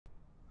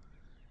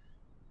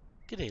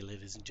G'day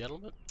ladies and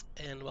gentlemen,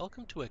 and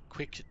welcome to a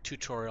quick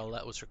tutorial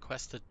that was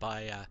requested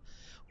by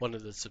one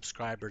of the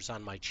subscribers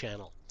on my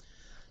channel.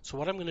 So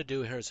what I'm going to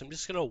do here is I'm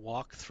just going to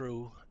walk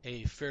through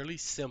a fairly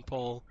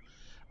simple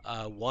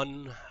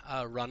one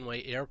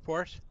runway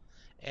airport,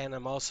 and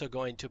I'm also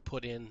going to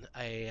put in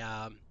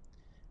a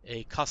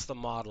custom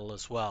model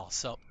as well.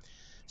 So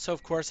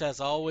of course, as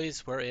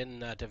always, we're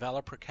in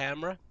developer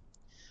camera.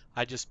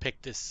 I just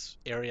picked this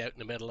area out in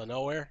the middle of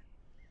nowhere,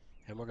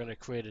 and we're going to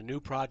create a new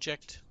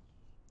project.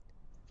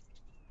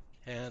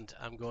 And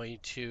I'm going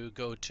to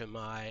go to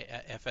my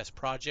FS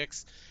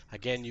projects.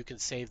 Again, you can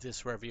save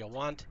this wherever you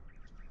want.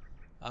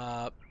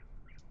 I'm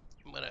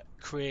going to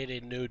create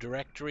a new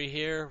directory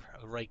here,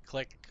 right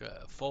click,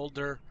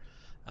 folder.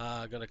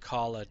 I'm going to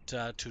call it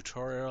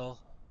tutorial,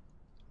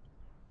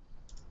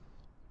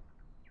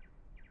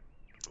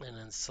 and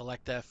then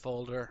select that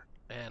folder,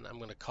 and I'm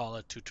going to call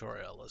it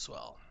tutorial as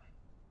well.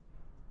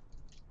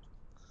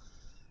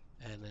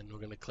 And then we're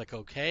going to click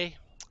OK.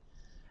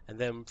 And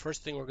then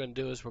first thing we're going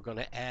to do is we're going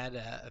to add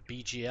a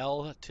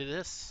BGL to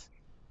this.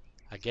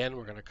 Again,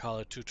 we're going to call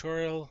it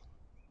tutorial.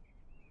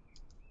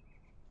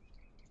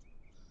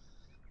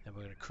 And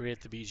we're going to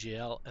create the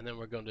BGL, and then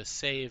we're going to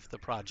save the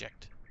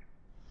project.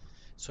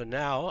 So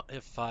now,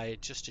 if I,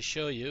 just to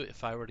show you,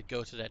 if I were to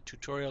go to that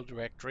tutorial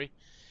directory,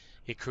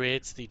 it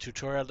creates the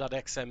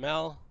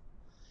tutorial.xml,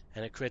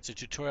 and it creates a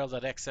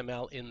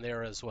tutorial.xml in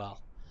there as well.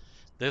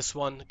 This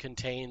one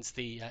contains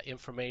the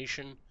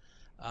information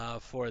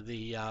for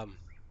the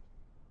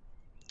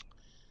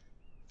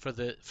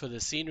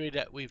scenery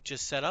that we've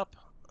just set up.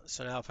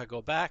 So now if I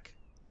go back,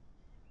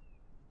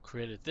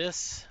 created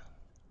this,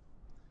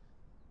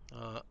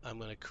 I'm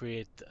going to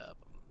create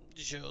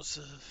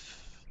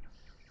Joseph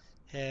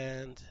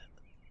and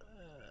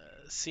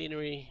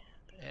scenery,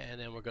 and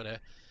then we're going to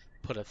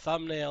put a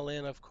thumbnail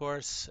in, of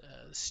course,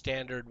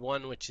 standard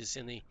one, which is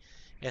in the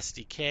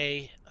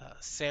SDK,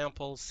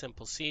 sample,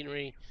 simple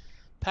scenery,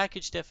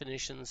 package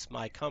definitions,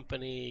 my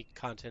company,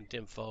 content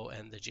info,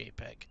 and the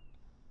JPEG.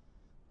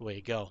 Away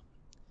you go.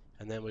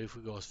 And then if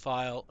we go as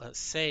file,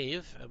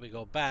 save, and we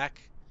go back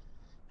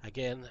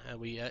again, and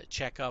we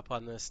check up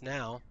on this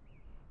now,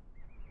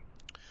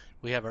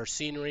 we have our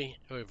scenery,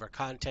 we have our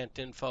content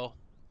info,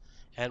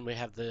 and we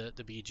have the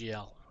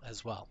BGL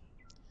as well.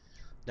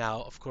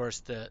 Now, of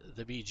course, the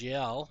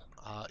BGL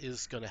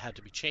is going to have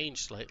to be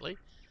changed slightly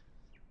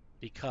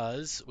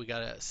because we got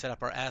to set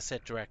up our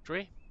asset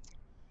directory.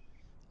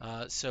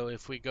 So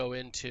if we go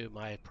into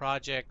my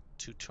project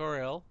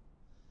tutorial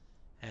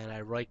and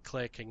I right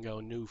click and go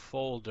new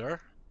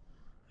folder,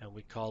 and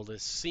we call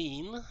this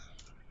scene,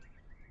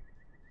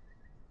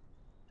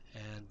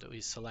 and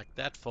we select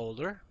that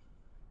folder,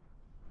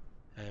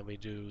 and we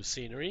do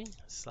scenery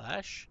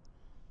slash,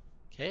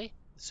 okay,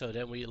 so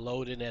then we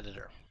load an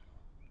editor.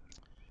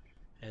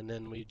 And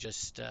then we're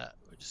just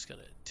going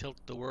to tilt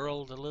the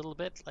world a little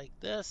bit like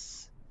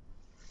this.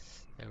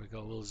 There we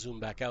go. We'll zoom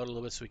back out a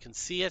little bit so we can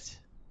see it.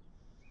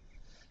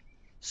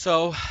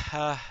 So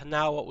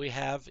now what we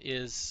have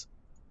is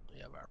we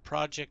have our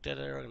project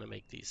editor. I'm going to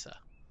make these a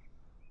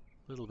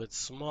little bit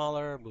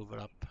smaller. Move it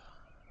up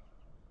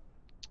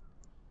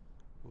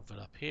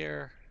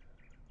here.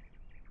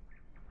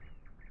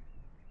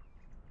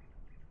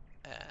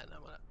 And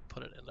I'm going to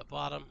put it in the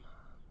bottom.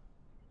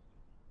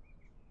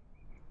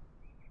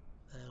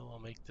 And we'll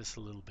make this a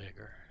little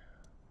bigger.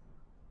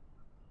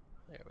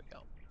 There we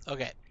go.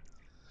 Okay.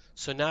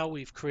 So now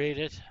we've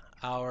created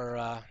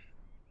our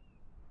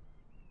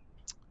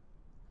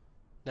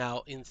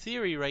now, in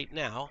theory right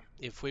now,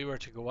 if we were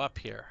to go up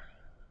here,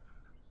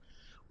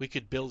 we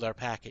could build our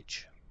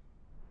package.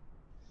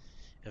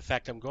 In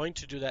fact, I'm going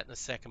to do that in a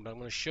second, but I'm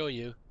going to show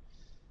you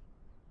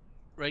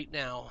right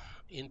now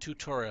in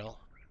tutorial.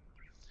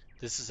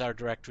 This is our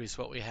directories,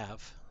 what we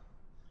have.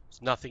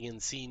 There's nothing in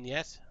scene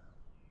yet.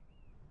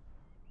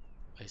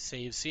 I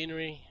save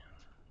scenery.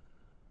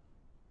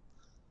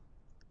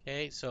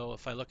 Okay, so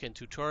if I look in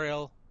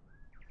tutorial,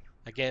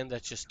 again,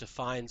 that just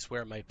defines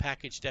where my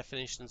package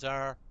definitions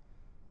are.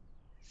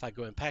 If I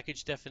go in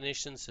package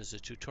definitions, there's a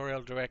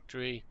tutorial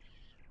directory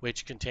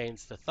which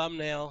contains the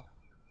thumbnail.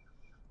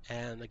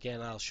 And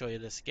again, I'll show you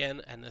this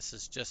again, and this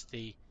is just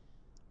the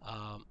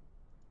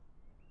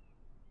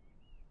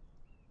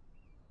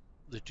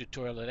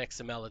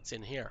tutorial.xml that's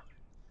in here.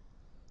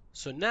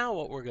 So now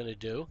what we're going to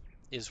do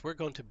is we're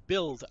going to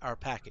build our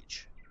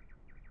package.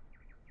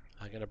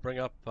 I'm going to bring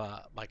up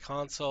my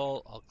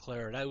console. I'll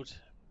clear it out.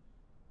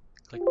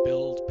 Click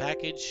build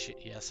package.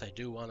 Yes, I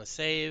do want to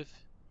save.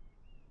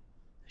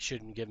 It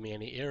shouldn't give me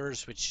any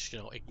errors, which,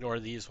 ignore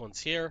these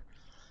ones here.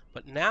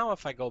 But now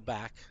if I go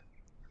back,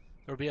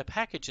 there'll be a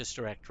packages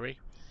directory,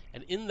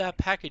 and in that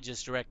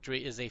packages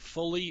directory is a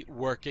fully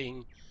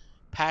working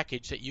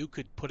package that you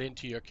could put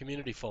into your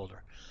community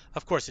folder.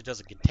 Of course, it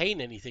doesn't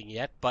contain anything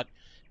yet, but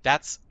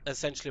that's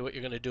essentially what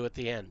you're going to do at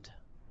the end.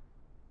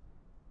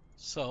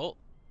 So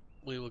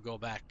we will go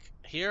back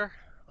here.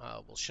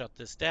 We'll shut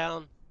this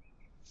down.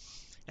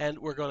 And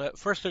we're going to,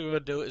 first thing we're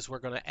going to do is we're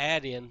going to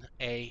add in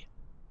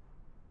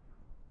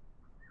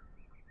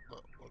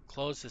we'll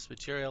close this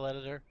material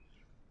editor.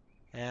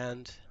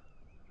 And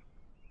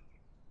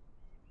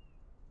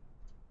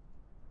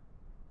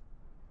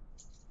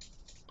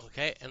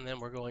okay, and then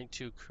we're going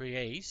to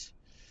create.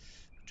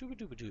 Where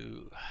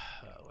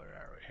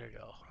are we? Here we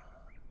go.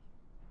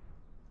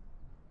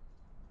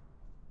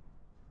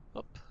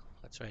 Oop,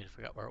 that's right. I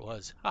forgot where it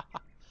was.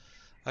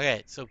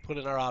 Okay, so put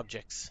in our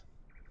objects.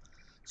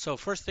 So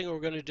first thing we're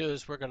going to do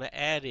is we're going to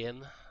add in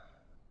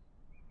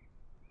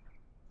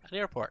an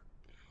airport.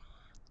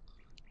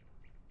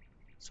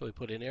 So we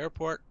put in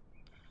airport.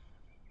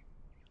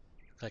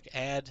 Click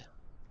add.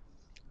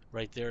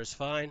 Right there is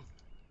fine.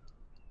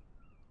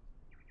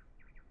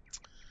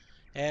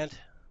 And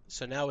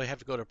so now we have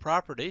to go to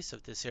properties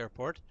of this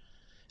airport,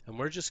 and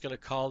we're just going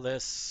to call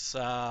this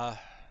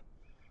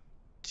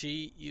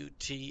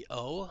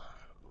TUTO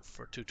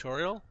for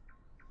tutorial.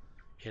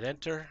 Hit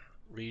enter.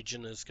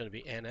 Region is going to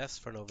be NS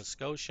for Nova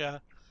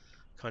Scotia.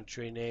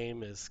 Country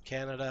name is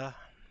Canada.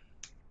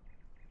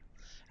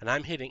 And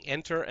I'm hitting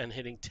enter and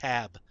hitting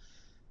tab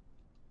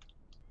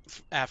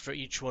after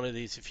each one of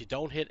these. If you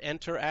don't hit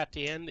enter at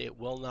the end, it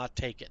will not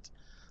take it.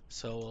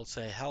 So we'll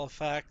say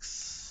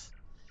Halifax,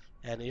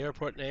 and the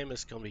airport name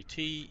is going to be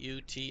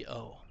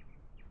TUTO.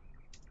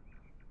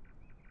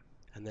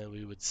 And then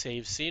we would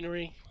save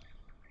scenery.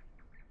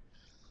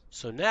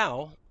 So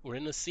now we're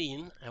in the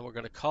scene, and we're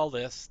going to call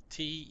this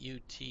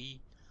TUTO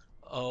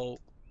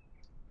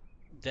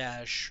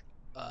dash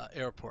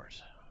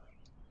airport.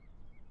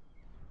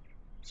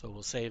 So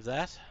we'll save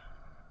that.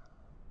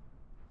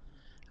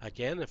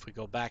 Again, if we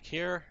go back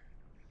here,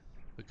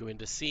 we go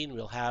into scene,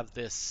 we'll have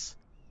this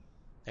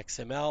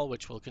XML,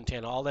 which will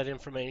contain all that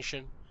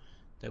information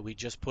that we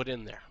just put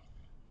in there.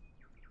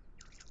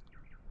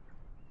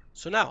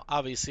 So now,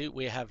 obviously,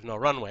 we have no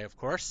runway, of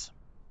course,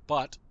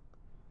 but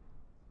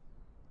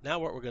now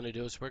what we're going to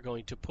do is we're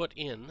going to put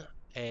in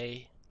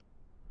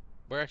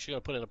we're actually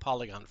going to put in a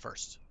polygon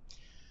first.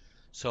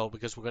 So,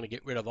 because we're going to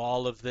get rid of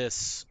all of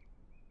this,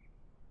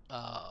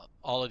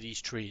 all of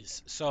these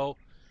trees. So,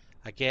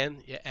 again,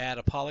 you add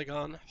a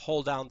polygon,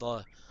 hold down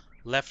the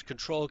left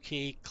control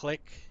key,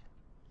 click,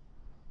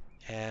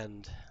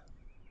 and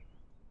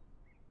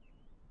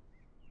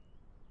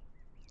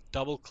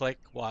double click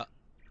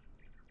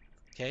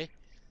okay,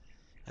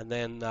 and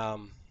then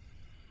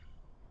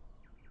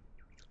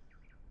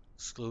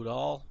exclude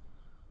all.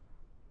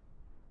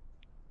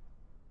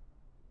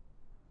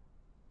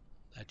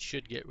 That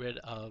should get rid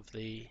of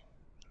the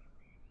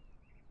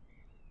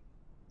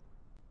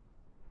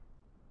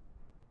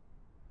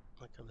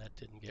how come that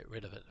didn't get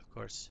rid of it, of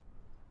course.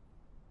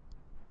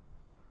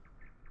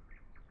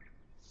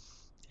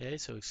 Okay,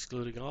 so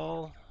excluding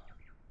all.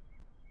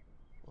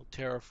 We'll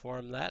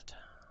terraform that.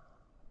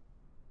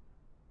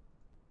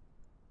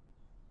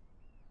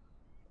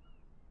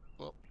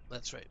 Well,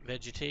 that's right.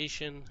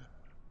 Vegetation.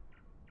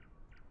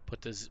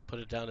 Put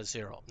it down to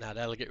 0. Now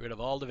that'll get rid of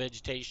all the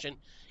vegetation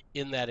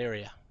in that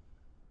area.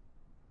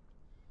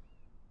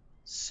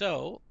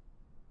 So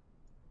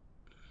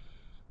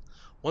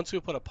once we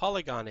put a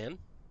polygon in,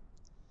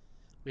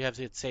 we have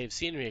to hit save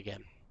scenery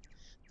again.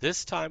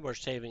 This time we're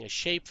saving a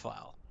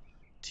shapefile.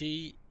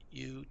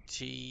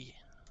 TUTO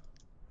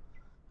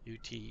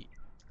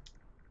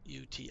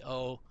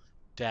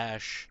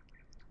dash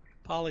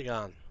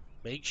polygon.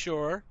 Make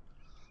sure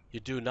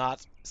you do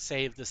not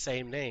save the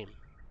same name,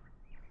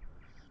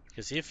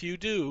 because if you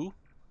do,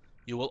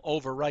 you will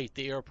overwrite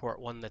the airport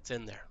one that's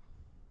in there.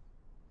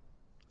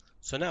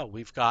 So now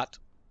we've got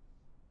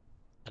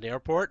an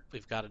airport,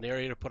 we've got an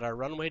area to put our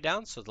runway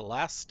down, so the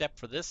last step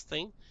for this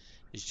thing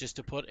is just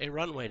to put a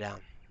runway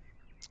down.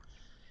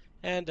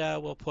 And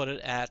we'll put it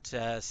at,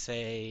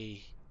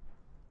 say,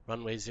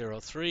 runway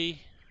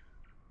 03,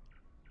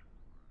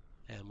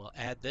 and we'll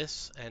add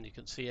this, and you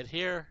can see it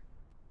here.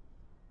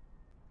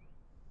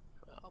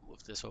 I'll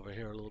move this over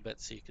here a little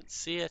bit so you can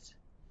see it.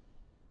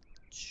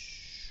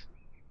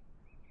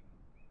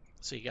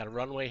 So you got a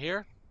runway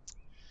here.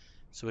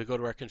 So we go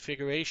to our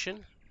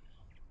configuration.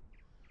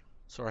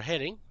 So our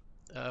heading,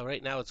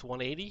 right now it's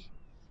 180,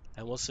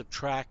 and we'll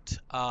subtract,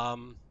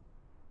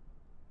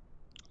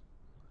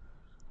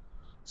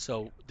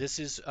 so this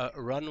is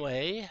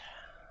runway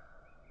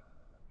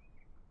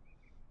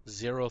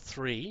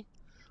 03,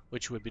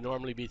 which would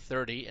normally be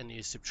 30, and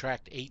you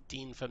subtract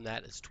 18 from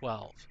that is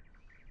 12.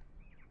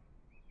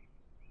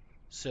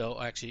 So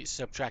actually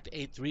subtract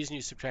 8, the reason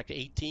you subtract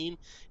 18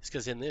 is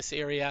because in this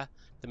area,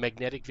 the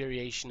magnetic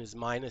variation is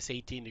minus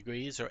 18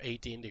 degrees or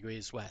 18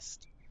 degrees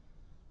west.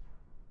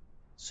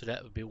 So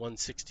that would be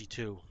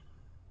 162.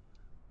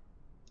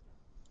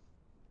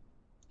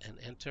 And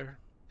enter,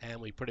 and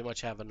we pretty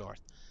much have a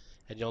north.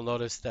 And you'll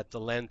notice that the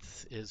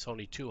length is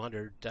only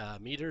 200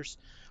 meters.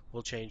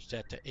 We'll change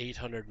that to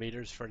 800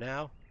 meters for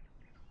now.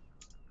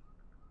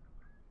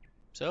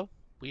 So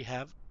we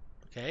have,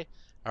 okay,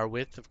 our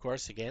width, of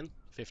course, again,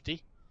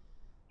 50.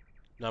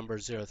 Number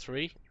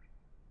 03.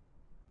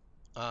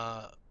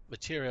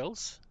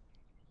 Materials.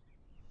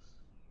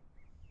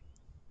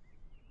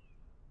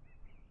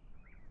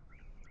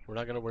 We're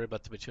not going to worry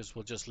about the materials.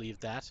 We'll just leave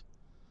that.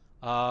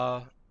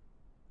 Now,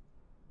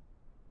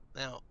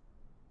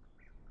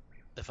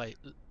 if I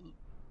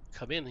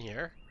come in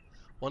here,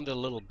 one of the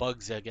little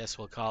bugs, I guess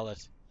we'll call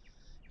it,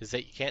 is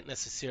that you can't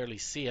necessarily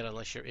see it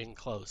unless you're in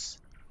close.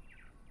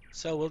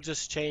 So we'll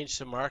just change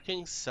some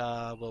markings.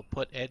 We'll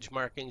put edge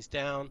markings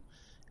down.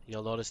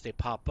 You'll notice they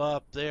pop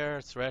up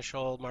there.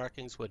 Threshold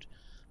markings would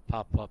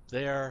pop up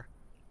there.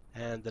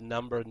 And the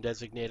number and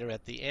designator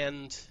at the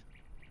end.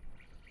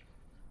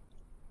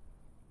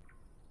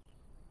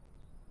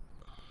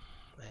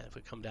 And if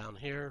we come down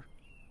here,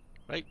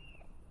 right?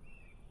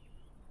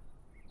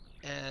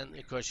 And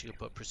of course you can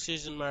put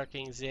precision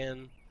markings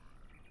in,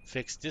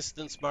 fixed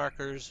distance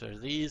markers, or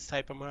these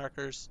type of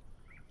markers,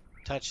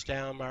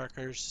 touchdown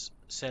markers,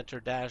 center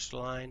dashed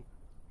line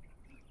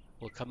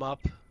will come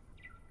up.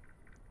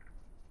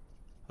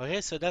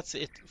 Okay, so that's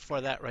it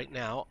for that right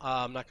now.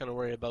 I'm not going to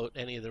worry about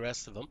any of the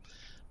rest of them.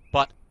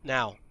 But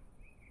now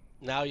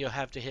you'll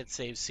have to hit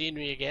save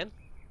scenery again.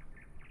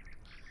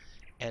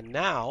 And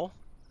now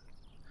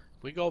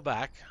we go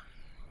back,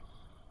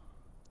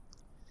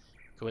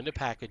 go into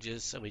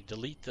packages, and we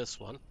delete this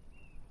one.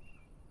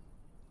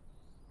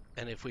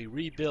 And if we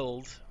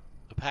rebuild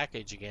the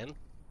package again,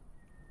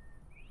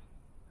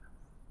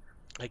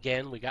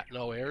 we got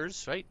no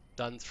errors, right?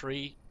 Done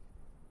 3,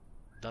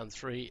 and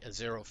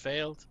 0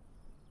 failed.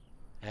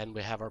 And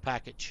we have our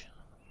package.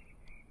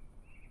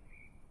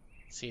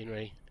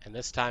 Scenery, and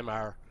this time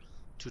our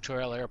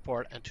tutorial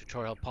airport and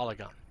tutorial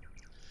polygon.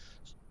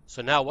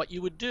 So now what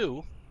you would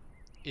do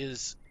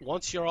is,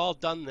 once you're all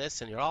done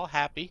this and you're all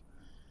happy,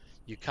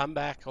 you come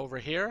back over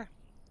here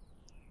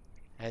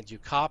and you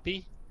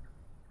copy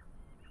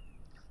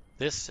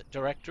this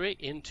directory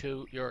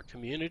into your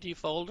community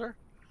folder.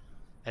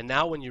 And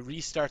now when you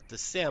restart the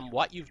sim,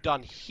 what you've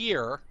done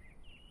here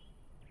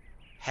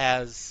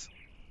has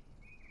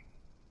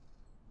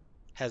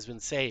been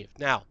saved.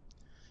 Now,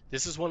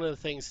 this is one of the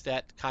things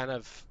that kind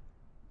of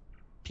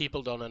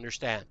people don't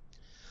understand.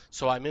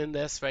 So I'm in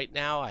this right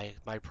now,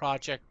 my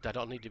project, I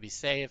don't need to be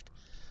saved.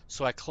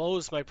 So I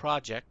close my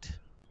project,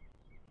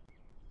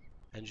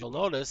 and you'll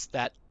notice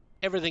that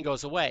everything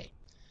goes away.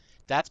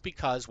 That's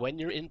because when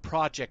you're in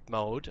project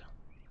mode,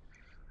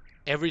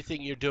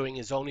 everything you're doing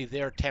is only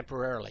there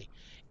temporarily.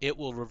 It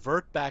will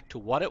revert back to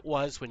what it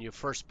was when you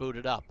first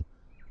booted up.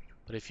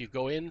 But if you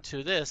go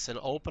into this and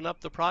open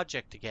up the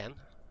project again,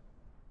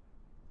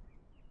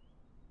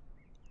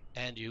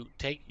 and you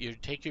take your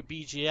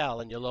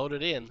BGL and you load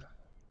it in.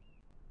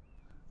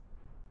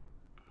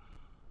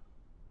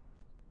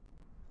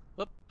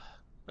 Whoop.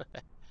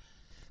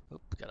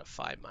 Oop, gotta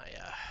find my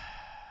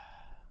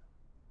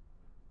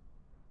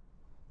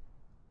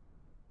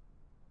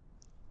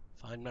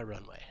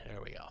runway.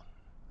 There we go.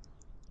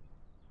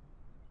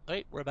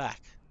 Right, we're back.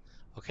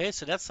 Okay,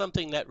 so that's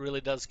something that really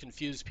does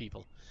confuse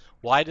people.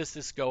 Why does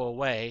this go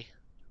away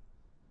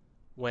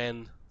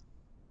when...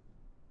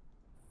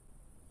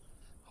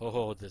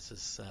 Oh, this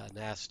is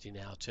nasty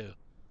now too.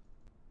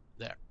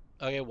 There.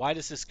 Okay, why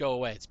does this go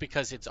away? It's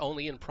because it's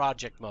only in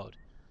project mode.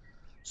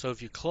 So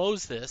if you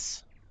close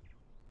this,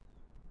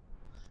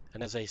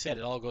 and as I said,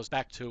 it all goes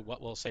back to what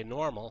we'll say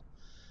normal.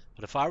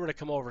 But if I were to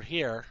come over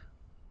here,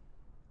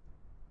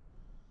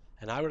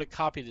 and I were to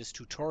copy this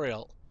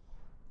tutorial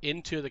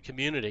into the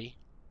community,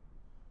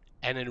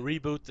 and then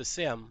reboot the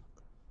sim,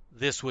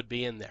 this would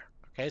be in there.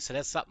 Okay, so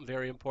that's something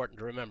very important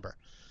to remember.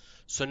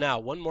 So now,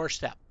 one more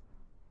step.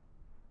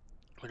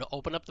 We're going to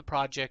open up the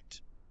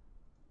project,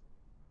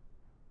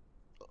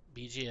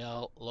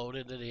 BGL, load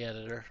into the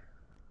editor,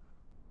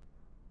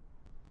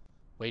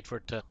 wait for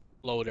it to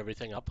load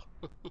everything up.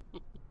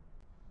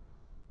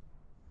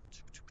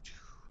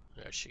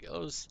 There she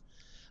goes.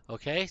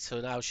 Okay, so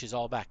now she's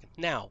all back.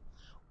 Now,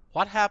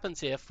 what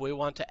happens if we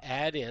want to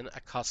add in a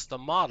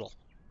custom model?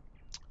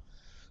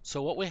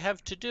 So what we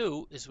have to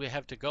do is we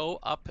have to go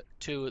up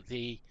to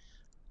the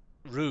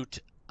root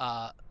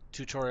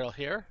tutorial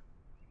here,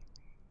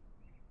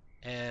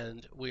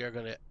 and we are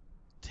going to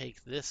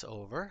take this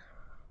over,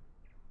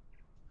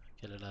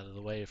 get it out of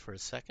the way for a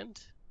second,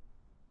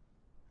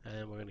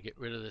 and we're going to get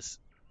rid of this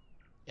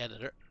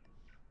editor.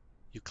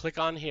 You click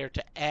on here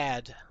to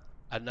add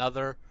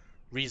another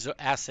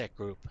asset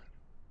group.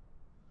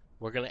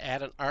 We're going to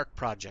add an art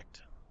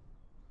project.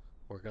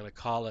 We're going to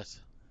call it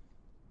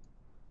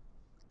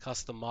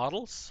custom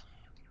models.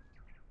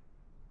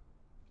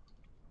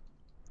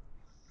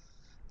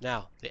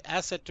 Now, the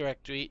asset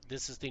directory,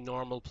 this is the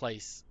normal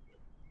place.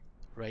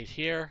 Right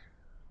here,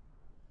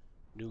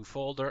 new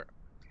folder,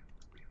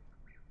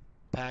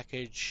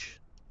 package,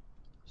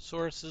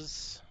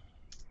 sources,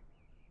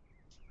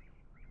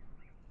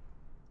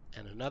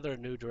 and another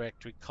new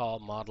directory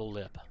called model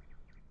lib.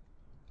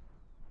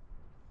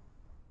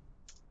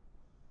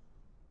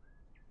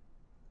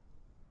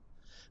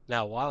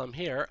 Now, while I'm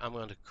here, I'm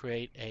going to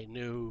create a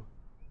new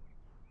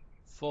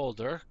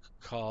folder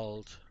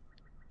called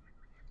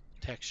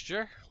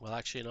texture. Well,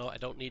 actually, no, I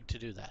don't need to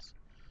do that.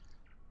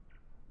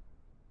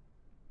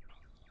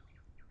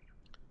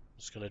 I'm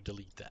just going to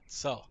delete that.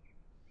 So,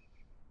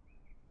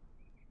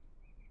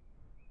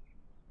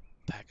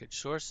 package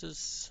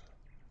sources,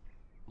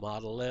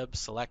 model lib,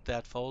 select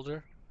that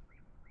folder,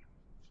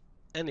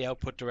 and the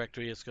output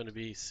directory is going to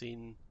be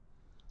scene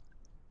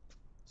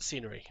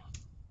scenery.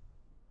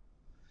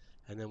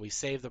 And then we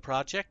save the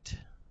project.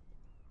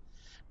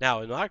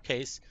 Now, in our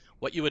case,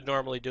 what you would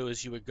normally do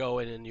is you would go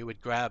in and you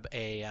would grab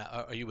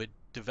or you would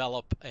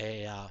develop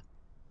a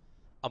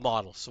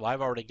model. So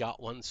I've already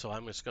got one, so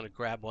I'm just going to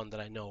grab one that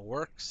I know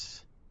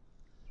works.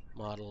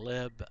 Model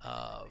lib,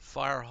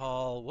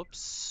 firehall,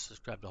 whoops, let's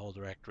grab the whole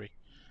directory.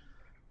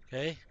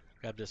 Okay,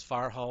 grab this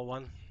firehall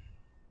one.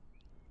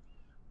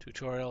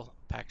 Tutorial,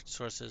 package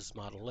sources,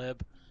 model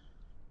lib,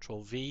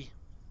 Control V.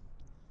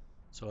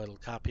 So it'll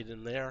copy it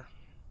in there.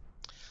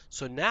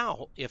 So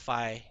now if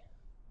I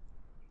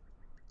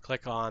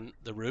click on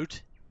the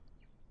root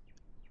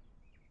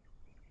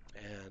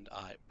and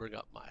I bring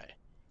up my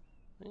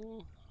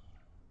thing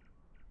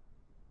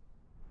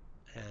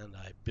and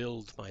I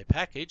build my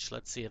package,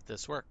 let's see if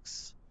this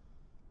works.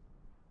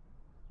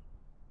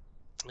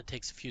 It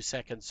takes a few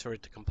seconds for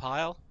it to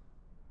compile.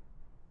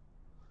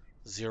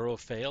 0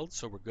 failed,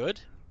 so we're good.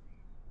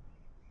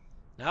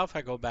 Now if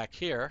I go back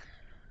here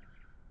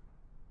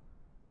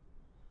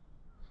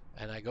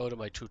and I go to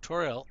my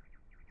tutorial,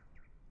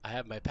 I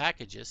have my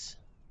packages,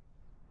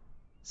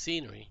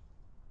 scenery,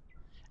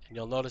 and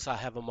you'll notice I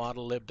have a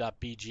model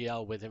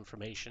lib.bgl with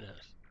information in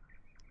it.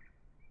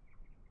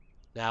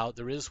 Now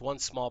there is one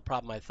small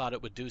problem. I thought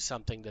it would do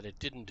something that it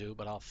didn't do,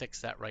 but I'll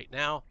fix that right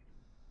now.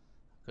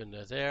 Go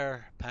into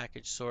there,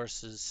 package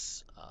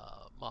sources,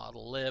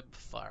 model lib,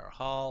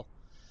 firehall.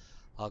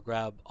 I'll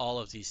grab all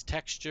of these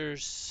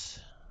textures,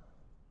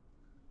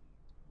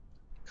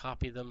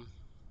 copy them,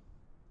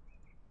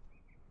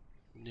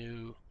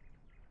 new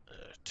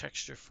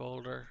texture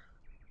folder.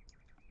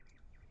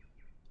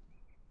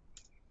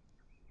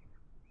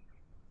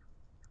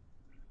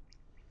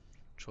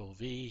 Control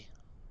V.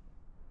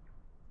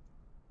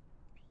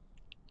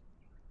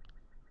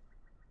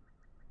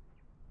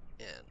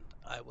 And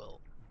I will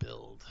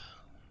build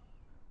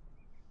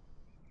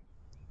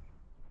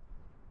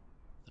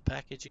the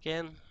package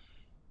again.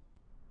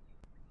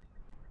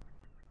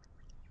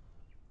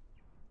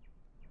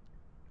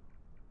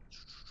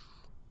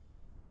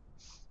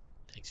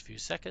 Takes a few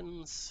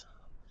seconds,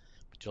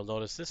 but you'll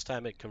notice this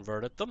time it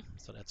converted them,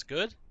 so that's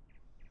good.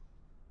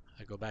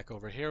 I go back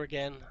over here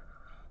again,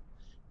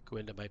 go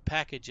into my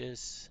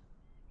packages.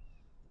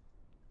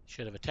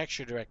 Should have a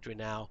texture directory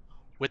now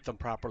with them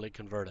properly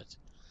converted.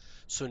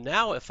 So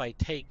now if I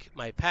take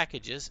my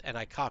packages and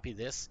I copy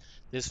this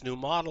new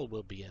model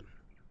will be in.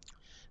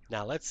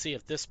 Now let's see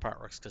if this part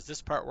works, because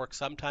this part works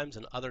sometimes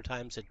and other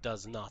times it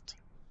does not.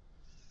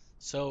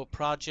 So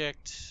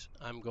project,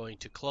 I'm going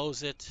to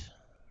close it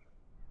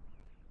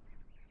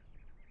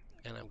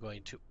and I'm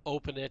going to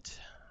open it.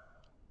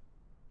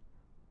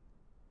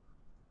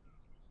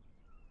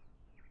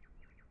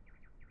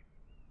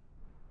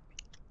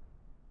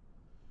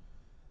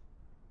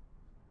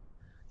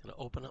 I'm going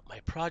to open up my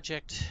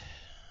project,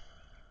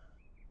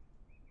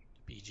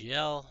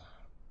 BGL,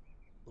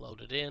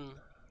 load it in.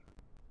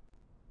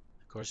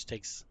 Of course,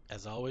 takes,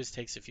 as always,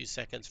 takes a few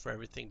seconds for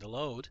everything to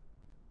load.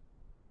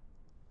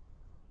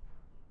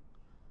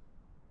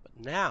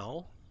 But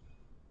now,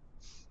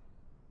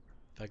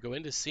 if I go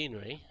into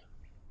scenery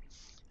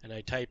and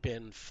I type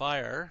in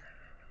fire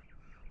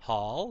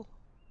hall,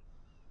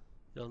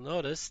 you'll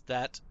notice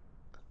that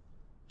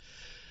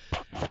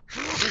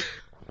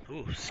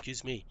ooh,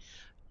 excuse me,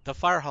 the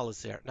fire hall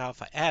is there. Now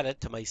if I add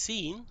it to my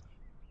scene,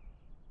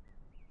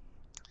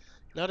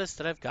 notice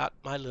that I've got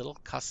my little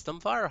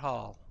custom fire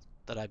hall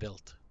that I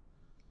built.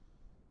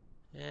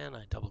 And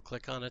I double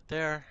click on it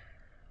there.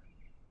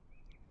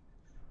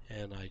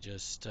 And I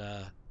just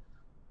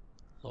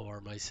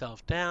lower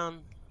myself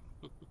down.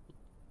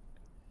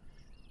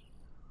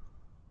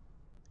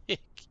 It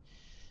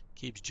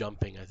keeps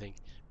jumping, I think.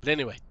 But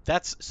anyway,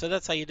 that's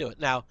how you do it.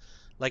 Now,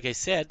 like I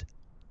said,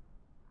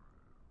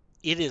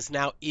 it is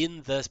now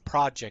in the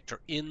project or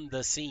in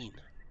the scene.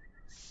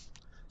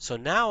 So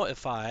now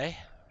if I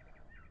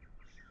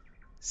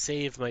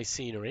save my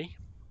scenery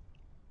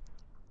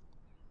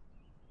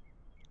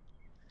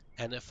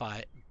and if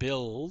I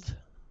build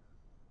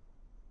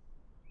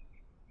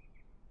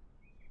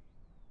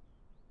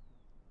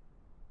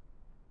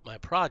my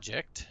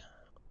project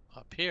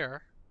up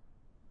here,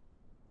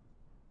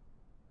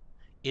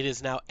 it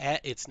is now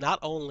it not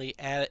only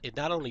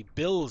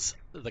builds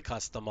the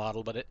custom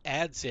model, but it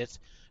adds it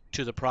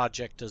to the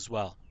project as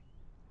well.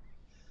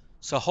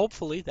 So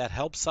hopefully that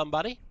helps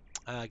somebody.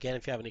 Again,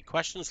 if you have any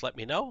questions, let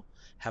me know.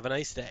 Have a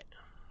nice day.